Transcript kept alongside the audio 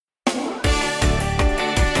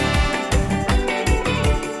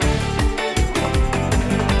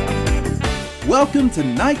Welcome to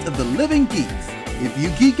Night of the Living Geeks. If you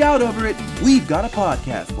geek out over it, we've got a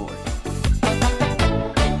podcast for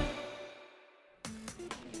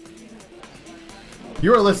it.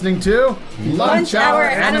 You're listening to Lunch Hour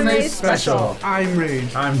Anime Special. I'm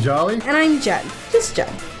Rage. I'm Jolly. And I'm Jen. Just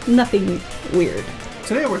Jen. Nothing weird.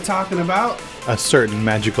 Today we're talking about a certain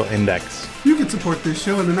magical index. you can support this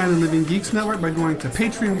show and the Night of the Living Geeks Network by going to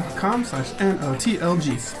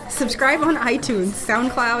patreon.com/NOTLGs. Subscribe on iTunes,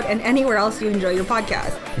 SoundCloud, and anywhere else you enjoy your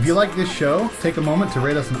podcast. If you like this show, take a moment to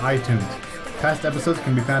rate us on iTunes. Past episodes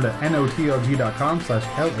can be found at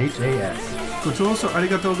notlg.com/LHAS. ご聴取あり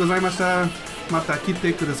がとうございました。また来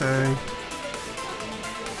てください。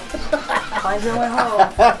Find your way home.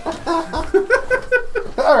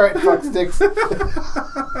 Alright, fuck sticks.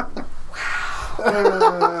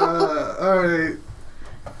 Alright.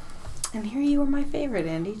 And here you are my favorite,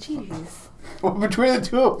 Andy. Jeez. Well, between the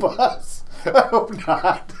two of us, I hope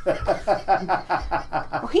not.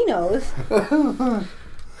 Oh, he knows.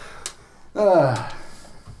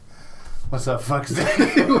 What's up, fuck stick?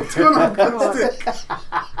 What's going on, fuck stick?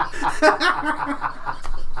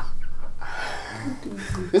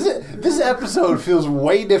 This episode feels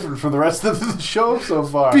way different from the rest of the show so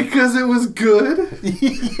far. Because it was good?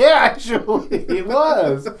 Yeah, actually, it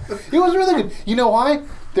was. It was really good. You know why?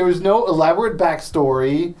 There was no elaborate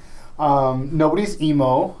backstory. Nobody's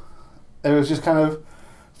emo. It was just kind of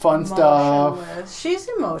fun stuff. She's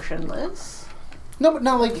emotionless. No, but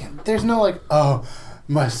not like, there's no like, oh,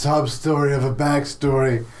 my sob story of a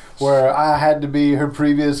backstory where I had to be her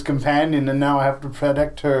previous companion and now I have to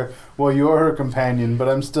protect her. Well, you're her companion, but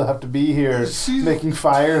I still have to be here making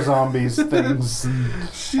fire zombies things.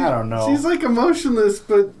 I don't know. She's like emotionless,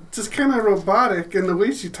 but just kind of robotic, and the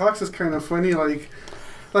way she talks is kind of funny. Like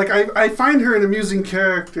I find her an amusing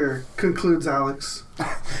character. Concludes Alex.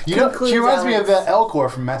 She reminds me of the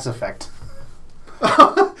Elcor from Mass Effect.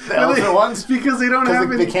 The elder ones, because they don't have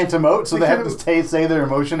they can't emote, so they have to say their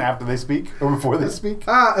emotion after they speak or before they speak.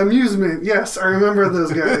 Amusement. Yes, I remember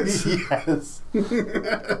those guys. Yes.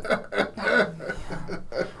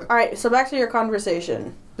 All right, so back to your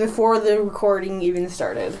conversation before the recording even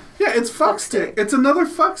started. Yeah, it's Fuckstick. It's another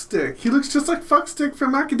Fuckstick. He looks just like Fuckstick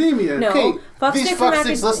from Academia. No, okay, Fuckstick these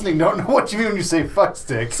Fucksticks listening don't know what you mean when you say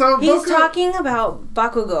Fuckstick. So he's talking about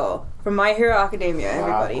Bakugo from My Hero Academia.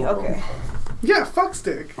 Everybody, okay. Yeah,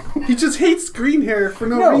 Fuckstick. He just hates green hair for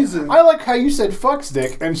no reason. I like how you said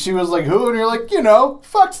Fuckstick, and she was like, who? And you're like,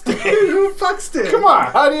 Fuckstick. Fuckstick. Come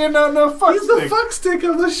on, how do you not know Fuckstick? He's the Fuckstick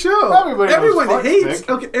of the show. Everyone hates.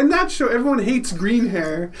 Okay, in that show, everyone hates green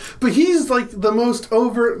hair, but he's like the most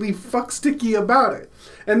overtly Fucksticky about it.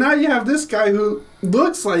 And now you have this guy who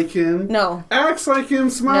looks like him, acts like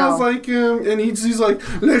him, smiles like him, and he's like,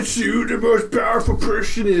 let's see who the most powerful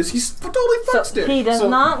person is. He's totally Fuckstick. So he does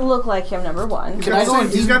not look like him, number one.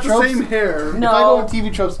 He's got the same hair. No, if I go on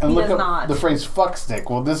TV tropes and look up the phrase Fuckstick,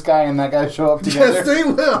 will this guy and that guy show up together? Yes, they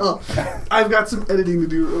will. I've got some editing to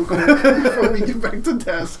do real quick before we get back to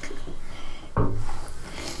desk.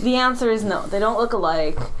 The answer is no. They don't look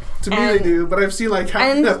alike. To me, they do, but I've seen like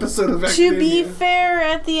half an episode of Academia. To be fair,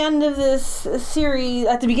 at the end of this series,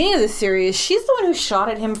 at the beginning of this series, she's the one who shot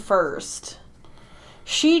at him first.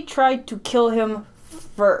 She tried to kill him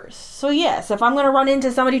first. So yes, if I'm going to run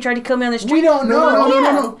into somebody trying to kill me on the street, we don't know.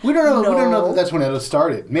 No. We don't know that that's when it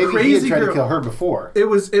started. Maybe he had tried to kill her before. It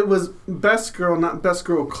was Best Girl, not Best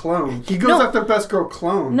Girl Clone. He goes after Best Girl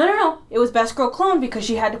Clone. No. It was Best Girl Clone because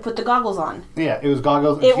she had to put the goggles on. Yeah, it was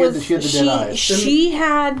goggles. She had the dead eyes.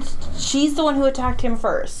 She's the one who attacked him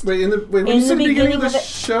first. Wait, when you said the beginning of the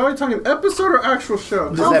show, are you talking episode or actual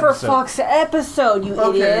show? For fuck's episode, you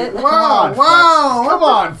idiot. Wow. Come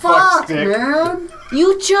on, Fuckstick, man.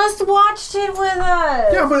 You just watched it with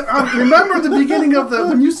us. Yeah, but remember the beginning of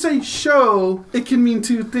when you say show, it can mean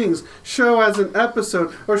two things. Show as an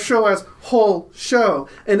episode or show as whole show.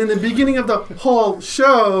 And in the beginning of the whole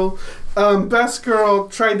show, Best Girl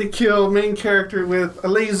tried to kill main character with a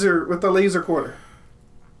laser quarter.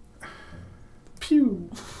 Pew.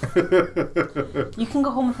 You can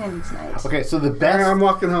go home with Andy tonight. Okay, so the best. I'm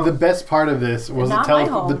walking home. The best part of this was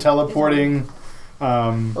the teleporting.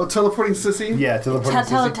 Teleporting sissy? Yeah,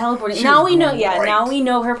 teleporting. Teleporting. Now we know. Yeah, now we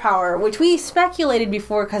know her power, which we speculated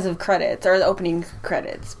before because of credits or the opening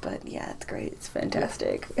credits. But yeah, it's great. It's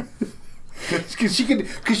fantastic. Because she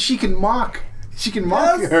can mock. She can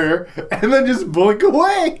mock her and then just blink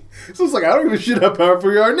away. So it's like, I don't give a shit how powerful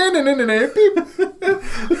you are. No. Beep.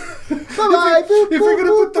 Bye-bye. If you're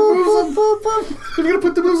gonna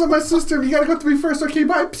put the moves on my sister, you gotta go to me first. Okay,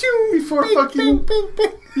 bye. Pew! Before fucking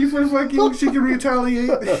she can retaliate.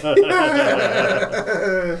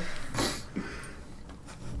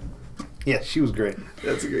 Yeah, she was great.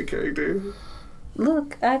 That's a great character.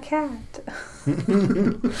 Look, a cat.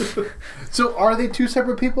 So are they two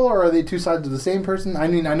separate people, or are they two sides of the same person? I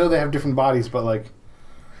mean, I know they have different bodies, but, like,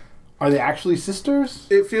 are they actually sisters?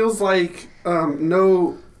 It feels like,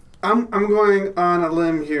 no... I'm going on a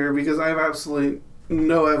limb here because I have absolutely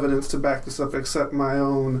no evidence to back this up except my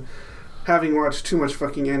own, having watched too much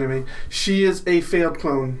fucking anime. She is a failed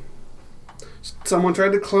clone. Someone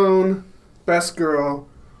tried to clone Best Girl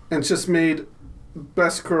and just made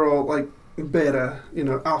Best Girl, like, beta,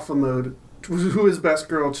 alpha mode. Who is Best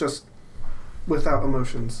Girl just without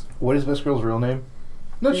emotions? What is Best Girl's real name?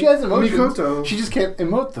 No, she has emotions. Mikoto. She just can't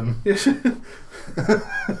emote them.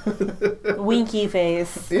 Winky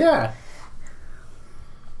face. Yeah.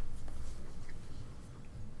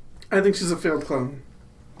 I think she's a failed clone.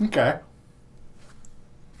 Okay.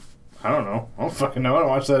 I don't know. I don't fucking know. I don't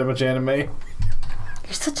watch that much anime. You're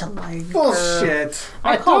such a liar. Bullshit.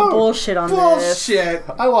 I call bullshit on this. Bullshit.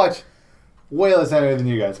 I watch way less anime than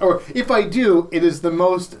you guys. Or if I do, it is the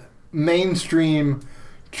most mainstream,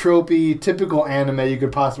 tropey, typical anime you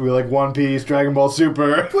could possibly, like One Piece, Dragon Ball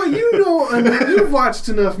Super. But you've watched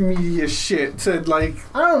enough media shit to, like...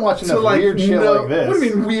 I don't watch enough weird shit like this. What do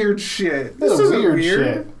you mean weird shit? This is weird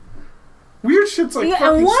shit. Weird shit's like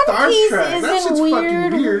fucking Star Trek. That shit's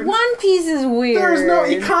fucking weird. One Piece is weird. There's no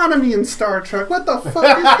economy in Star Trek. What the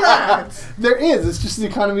fuck is that? There is. It's just the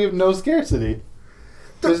economy of no scarcity.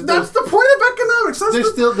 That's the point of economics.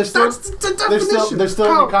 That's the definition. There's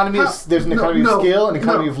still an economy of skill, an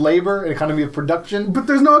economy of labor, an economy of production. But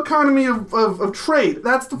there's no economy of trade.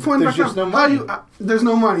 That's the point of economics. There's just no money. There's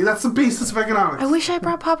no money. That's the basis of economics. I wish I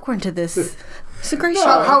brought popcorn to this. It's a great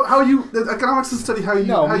show. Economics is study how you...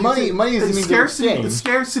 No, how money is scarcity. exchange. It's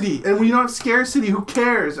scarcity. And when you don't have scarcity, who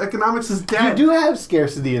cares? Economics is dead. You do have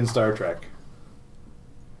scarcity in Star Trek.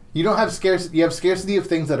 You don't have scarcity. You have scarcity of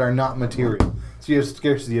things that are not material. So you have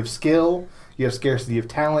scarcity of skill, you have scarcity of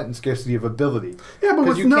talent, and scarcity of ability. Yeah,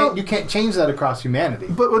 but you can't change that across humanity.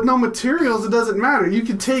 But with no materials, it doesn't matter. You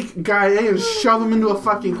can take guy A and shove him into a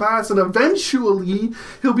fucking class, and eventually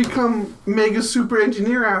he'll become mega super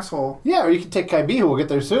engineer asshole. Yeah, or you can take Kai B, who will get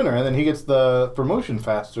there sooner, and then he gets the promotion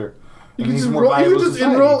faster. You can just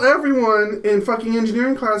enroll everyone in fucking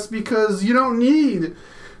engineering class because you don't need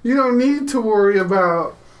to worry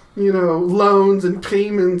about loans and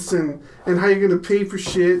payments and how you're going to pay for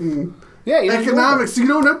shit and economics. You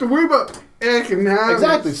don't have to worry about economics.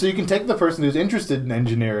 Exactly. So you can take the person who's interested in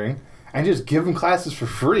engineering and just give them classes for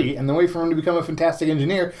free and then wait for him to become a fantastic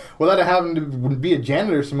engineer without having to be a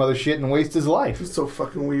janitor or some other shit and waste his life. It's so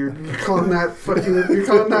fucking weird. You're calling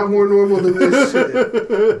that more normal than this shit.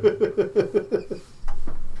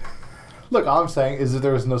 Look, all I'm saying is if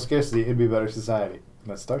there was no scarcity, it'd be a better society.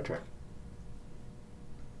 And that's Star Trek.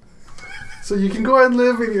 So you can go ahead and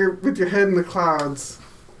live with your head in the clouds.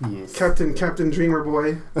 Yes. Captain Dreamer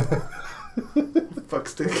Boy.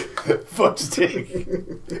 Fuckstick.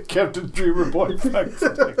 Fuckstick. Captain Dreamer Boy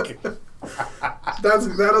Fuckstick.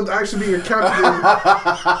 That'll actually be your captain.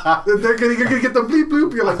 You're gonna get the bleep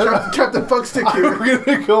bloop. You're like Captain Fuckstick here. We're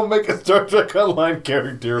gonna go make a Star Trek Online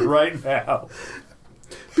character right now.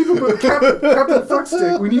 People, Captain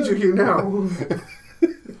Fuckstick, we need you here now.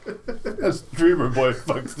 That's Dreamer Boy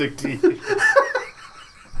Fuckstick TV.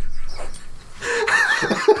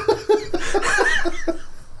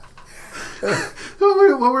 What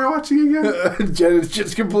were we watching again? Jen's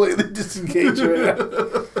just completely disengaged right now.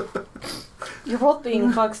 You're both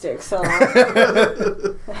being fucksticks, so...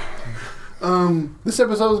 This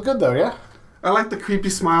episode was good though, yeah? I like the creepy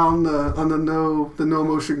smile on the no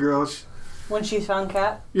motion girl. When she found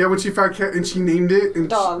Cat? Yeah, when she found Cat and she named it. And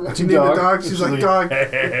Dog. She named the dog. She's like, dog.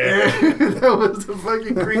 That was a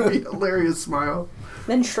fucking creepy, hilarious smile.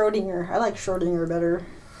 Then Schrodinger. I like Schrodinger better.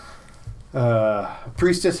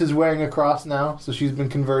 Priestess is wearing a cross now, so she's been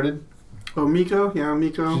converted. Oh, Miko? Yeah,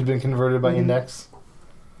 Miko. She's been converted by Index.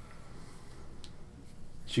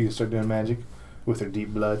 She can start doing magic with her deep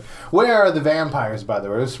blood. Where are the vampires, by the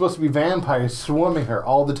way? There's supposed to be vampires swarming her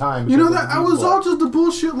all the time. You know, that was all just a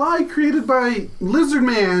bullshit lie created by Lizard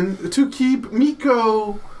Man to keep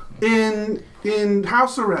Miko in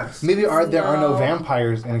house arrest. Maybe there are no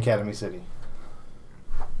vampires in Academy City.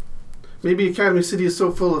 Maybe Academy City is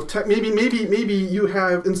so full of tech. Maybe you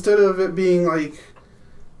have, instead of it being like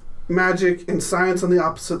magic and science on the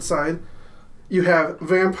opposite side, you have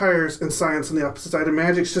vampires and science on the opposite side, and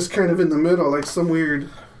magic's just kind of in the middle, like some weird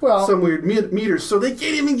meters. So they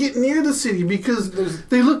can't even get near the city because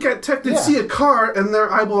they look at tech, they see a car, and their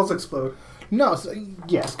eyeballs explode. No,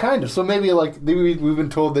 yes, kind of. So maybe like we've been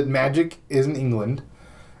told that magic is in England,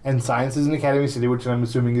 and science is in Academy City, which I'm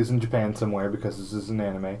assuming is in Japan somewhere because this is an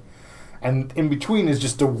anime. And in between is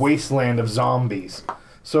just a wasteland of zombies.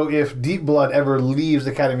 So if Deep Blood ever leaves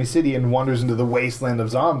Academy City and wanders into the wasteland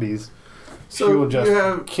of zombies, she will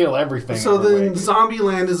just kill everything. So then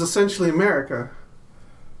Zombieland is essentially America.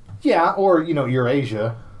 Yeah, or,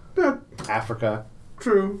 Eurasia. Yeah. Africa.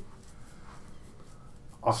 True.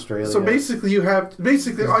 Australia. So basically you have...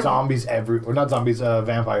 zombies everywhere. Not zombies,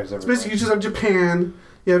 vampires everywhere. Basically you just have Japan,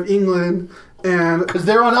 you have England, and... Because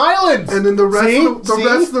they're on islands! And then the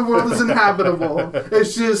rest of the world is inhabitable.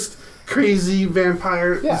 It's just crazy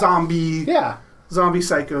vampire, zombie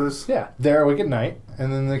psychos. Yeah, they're awake at night,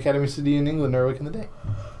 and then the Academy City in England are awake in the day.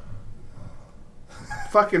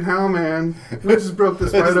 Fucking hell, man. We just broke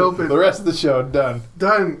this wide open. The rest of the show, done.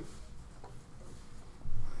 Done.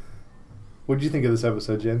 What did you think of this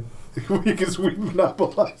episode, Jen? Because we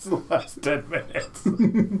monopolized the last 10 minutes.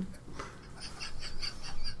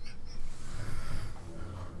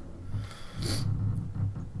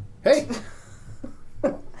 Hey!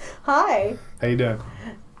 Hi. How you doing?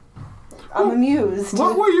 I'm amused.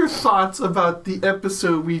 What were your thoughts about the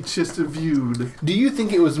episode we just viewed? Do you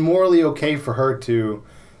think it was morally okay for her to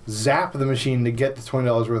zap the machine to get the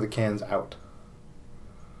 $20 worth of cans out?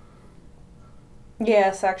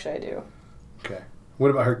 Yes, actually I do. Okay.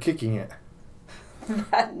 What about her kicking it?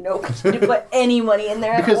 No, she didn't put any money in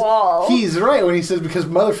there at all. He's right when he says because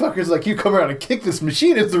motherfuckers like you come around and kick this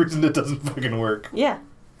machine is the reason it doesn't fucking work. Yeah.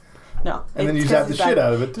 No. And then you zap the shit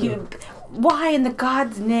out of it too. Why in the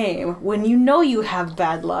God's name, when you know you have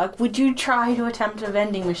bad luck, would you try to attempt a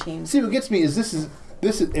vending machine? See, what gets me is if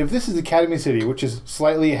this is Academy City, which is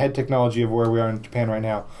slightly ahead technology of where we are in Japan right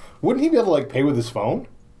now, wouldn't he be able to pay with his phone?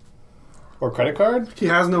 Or credit card? He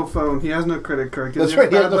has no phone. He has no credit card. That's right.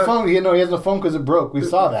 He has no phone. He has no phone because it broke. We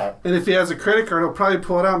saw that. And if he has a credit card, he'll probably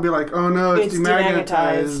pull it out and be like, "Oh no, it's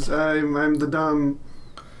demagnetized. I'm the dumb."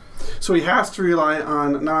 So he has to rely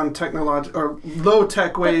on non-technological or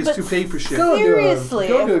low-tech ways to pay for shit. Seriously,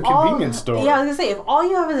 go to a convenience store. Yeah, I was gonna say if all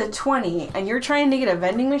you have is a 20 and you're trying to get a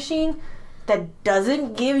vending machine that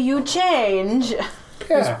doesn't give you change.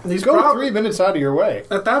 Yeah, he's go 3 minutes out of your way.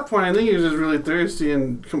 At that point, I think he was just really thirsty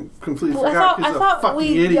and completely forgot he's a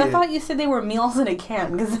fucking idiot. I thought you said they were meals in a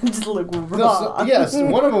can because they just look raw. No, yes,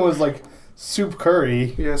 one of them was like soup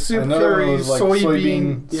curry. Yeah, soup curry, was like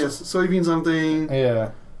soybean. Yes, soybean something.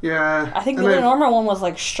 Yeah. Yeah. I think the normal one was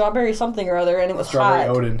like strawberry something or other, and it was strawberry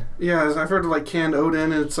hot. Odin. Yeah, I've heard of like canned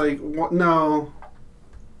Odin, and it's like, what? No.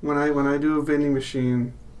 When I do a vending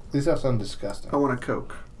machine, these have something disgusting. I want a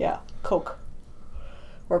Coke. Yeah, Coke.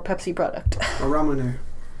 Or Pepsi product. A ramen.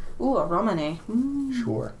 Ooh, a ramen.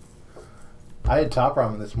 Sure. I had top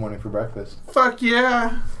ramen this morning for breakfast. Fuck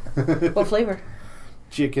yeah. What flavor?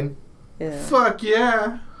 Chicken. Yeah. Fuck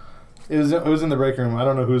yeah. It was in the break room. I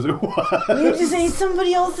don't know whose it was. You just ate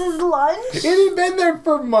somebody else's lunch? It had been there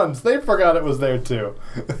for months. They forgot it was there too.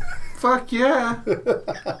 Fuck yeah.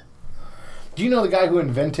 Do you know the guy who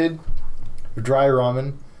invented dry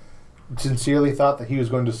ramen sincerely thought that he was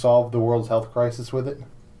going to solve the world's health crisis with it?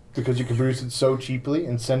 Because you can produce it so cheaply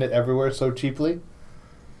and send it everywhere so cheaply?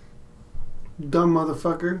 Dumb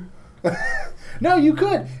motherfucker. No, you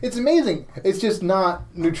could. It's amazing. It's just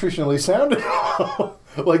not nutritionally sound at all.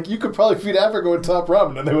 Like, you could probably feed Africa with top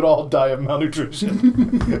ramen and they would all die of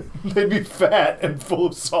malnutrition. They'd be fat and full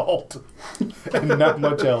of salt. And not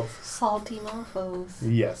much else. Salty mofos.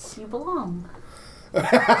 Yes. You belong.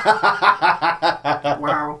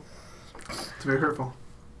 Wow. It's very hurtful.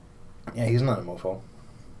 Yeah, he's not a mofo.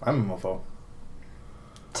 I'm a mofo.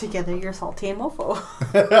 Together you're salty and mofo.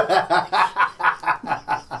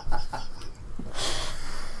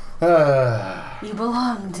 You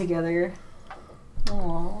belong together.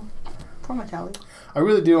 Aww. Poor Matali. I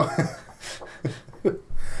really do.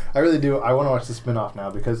 I really do. I want to watch the spin-off now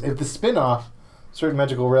because if the spin-off, Certain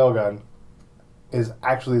Magical Railgun, is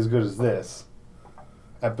actually as good as this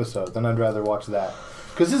episode, then I'd rather watch that.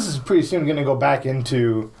 Because this is pretty soon going to go back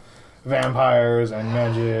into vampires and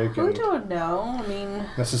magic. We don't know. I mean...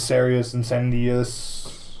 Necessarius,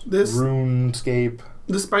 Incendius, RuneScape.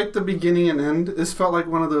 Despite the beginning and end, this felt like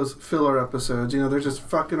one of those filler episodes. You know, they're just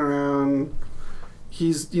fucking around.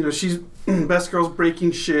 She's Best Girl's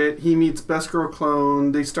breaking shit. He meets Best Girl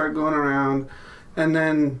clone. They start going around. And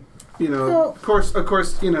then, of course,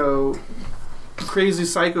 crazy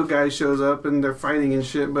psycho guy shows up and they're fighting and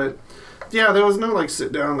shit. But, yeah, there was no,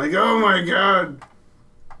 sit down, oh my god,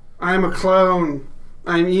 I'm a clone.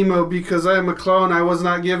 I'm emo because I'm a clone. I was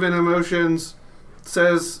not given emotions.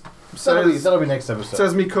 That'll be next episode.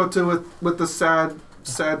 Says Mikoto with the sad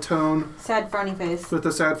tone. Sad frowny face. With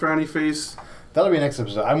the sad frowny face. That'll be next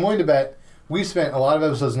episode. I'm willing to bet we've spent a lot of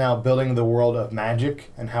episodes now building the world of magic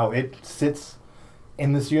and how it sits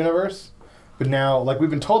in this universe. But now, like, we've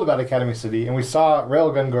been told about Academy City, and we saw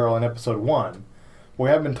Railgun Girl in episode 1. We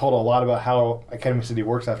haven't been told a lot about how Academy City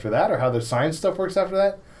works after that, or how their science stuff works after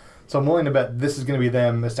that. So I'm willing to bet this is going to be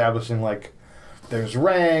them establishing, like, there's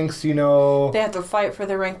ranks, you know. They have to fight for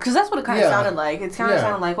their rank. Because that's what it kind of sounded like. It kind of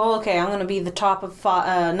sounded like, oh, okay, I'm going to be the top of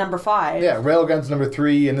number 5. Yeah, Railgun's number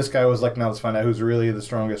 3, and this guy was like, now let's find out who's really the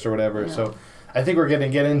strongest or whatever. Yeah. So I think we're going to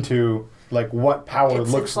get into, like, what power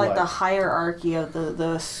looks like. It's like the hierarchy of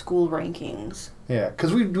the school rankings. Yeah,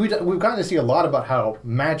 because we've gotten to see a lot about how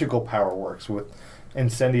magical power works with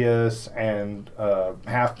Incendious and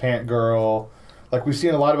Half Pant Girl. Like, we've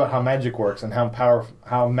seen a lot about how magic works and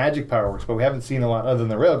how magic power works, but we haven't seen a lot, other than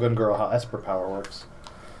the Railgun Girl, how Esper power works.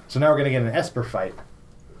 So now we're going to get an Esper fight,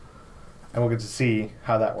 and we'll get to see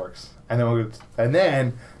how that works. And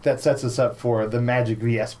then that sets us up for the Magic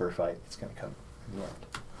v Esper fight that's going to come in the end.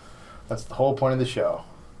 That's the whole point of the show.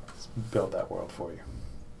 Let's build that world for you.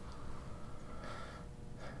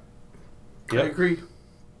 Yep. I agree.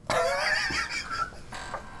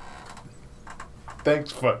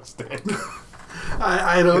 Thanks, Fuckstick.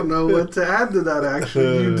 I don't know what to add to that,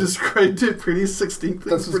 actually. You described it pretty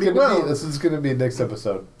succinctly, pretty well. This is going to be next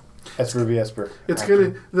episode. Esper v Esper.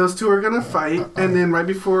 Those two are gonna fight, and then right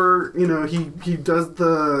before, you know, he does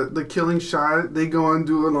the killing shot, they go on and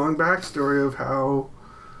do a long backstory of how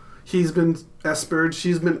he's been Espered,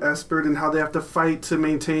 she's been Espered, and how they have to fight to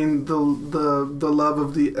maintain the love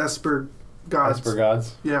of the Esper gods. Esper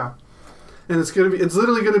gods. Yeah. And it's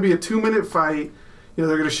literally gonna be a 2-minute fight. You know,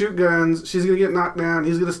 they're going to shoot guns, she's going to get knocked down,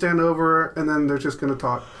 he's going to stand over her, and then they're just going to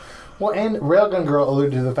talk. Well, and Railgun Girl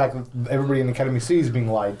alluded to the fact that everybody in Academy City is being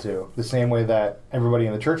lied to, the same way that everybody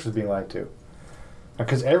in the church was being lied to.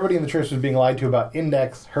 Because everybody in the church was being lied to about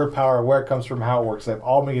Index, her power, where it comes from, how it works. They've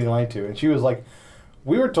all been getting lied to. And she was like,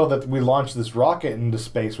 we were told that we launched this rocket into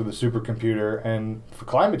space with a supercomputer, and for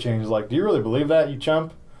climate change, like, do you really believe that, you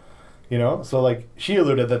chump? You know? So, like, she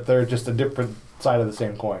alluded that they're just a different side of the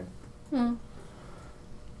same coin. Hmm.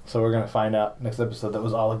 So we're going to find out next episode that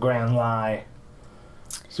was all a grand lie.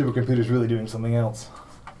 Supercomputer's really doing something else.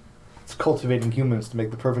 It's cultivating humans to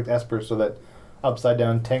make the perfect Esper so that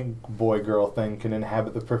upside-down tank boy girl thing can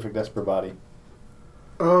inhabit the perfect Esper body.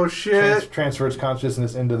 Oh, shit. Transfer its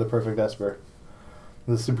consciousness into the perfect Esper.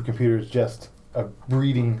 The supercomputer is just a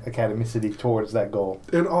breeding Academy City towards that goal.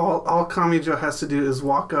 And all Kami Joe has to do is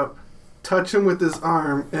walk up, touch him with his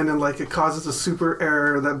arm, and then, like, it causes a super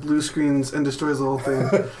error that blue screens and destroys the whole thing.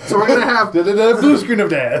 So we're gonna have blue screen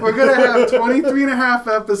of death. We're gonna have 23 and a half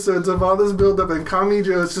episodes of all this build up, and Kami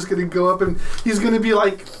Joe is just gonna go up and he's gonna be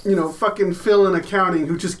like, you know, fucking Phil in accounting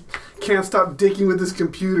who just can't stop dicking with his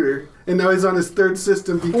computer, and now he's on his 3rd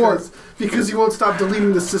system because he won't stop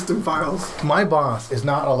deleting the system files. My boss is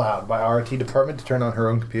not allowed by our IT department to turn on her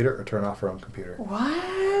own computer or turn off her own computer.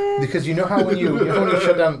 What? Because you know how when you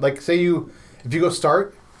shut down, like, say if you go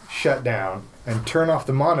start, shut down, and turn off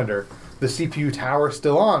the monitor, the CPU tower is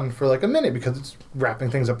still on for like a minute because it's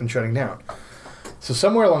wrapping things up and shutting down. So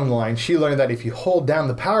somewhere along the line, she learned that if you hold down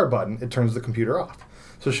the power button, it turns the computer off.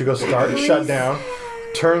 So she goes start, shut down,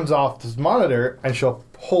 turns off this monitor, and she'll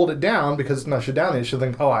hold it down because it's not shut down yet. She'll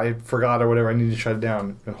think, oh, I forgot or whatever, I need to shut it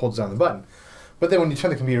down, and holds down the button. But then when you turn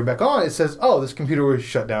the computer back on, it says, oh, this computer was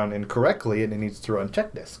shut down incorrectly and it needs to run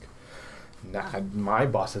check disk. My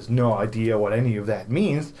boss has no idea what any of that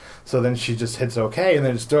means. So then she just hits OK and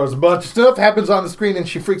then just throws a bunch of stuff, happens on the screen, and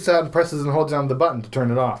she freaks out and presses and holds down the button to turn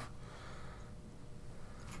it off.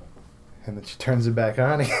 And then she turns it back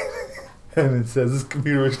on again. And it says this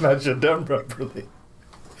computer is not shut down properly.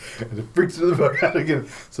 And it freaks her the fuck out again.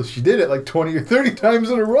 So she did it like 20 or 30 times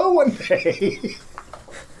in a row one day.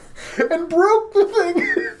 And broke the thing.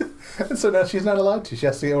 And so now she's not allowed to. She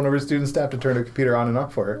has to get one of her student staff to turn her computer on and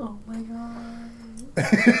off for her. Oh my god.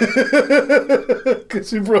 Because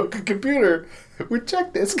she broke a computer with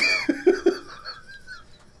check disk.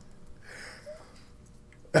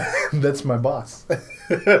 That's my boss.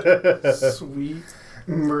 Sweet,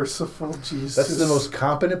 merciful Jesus. That's the most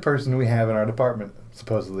competent person we have in our department,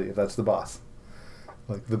 supposedly, if that's the boss.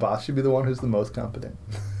 Like, the boss should be the one who's the most competent.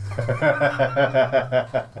 I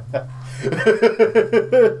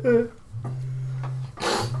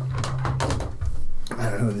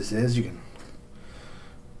don't know who this is. You can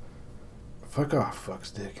fuck off,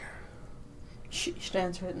 fuckstick. She should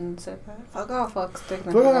answer it and say, fuck off, fuckstick.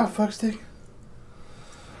 Fuck off, fuckstick.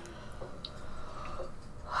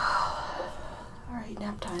 Alright,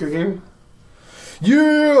 nap time. Good game?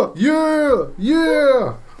 Yeah! Yeah!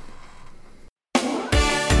 Yeah!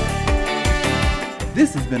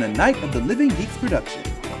 This has been a Night of the Living Geeks production.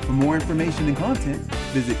 For more information and content,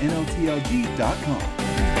 visit NOTLG.com.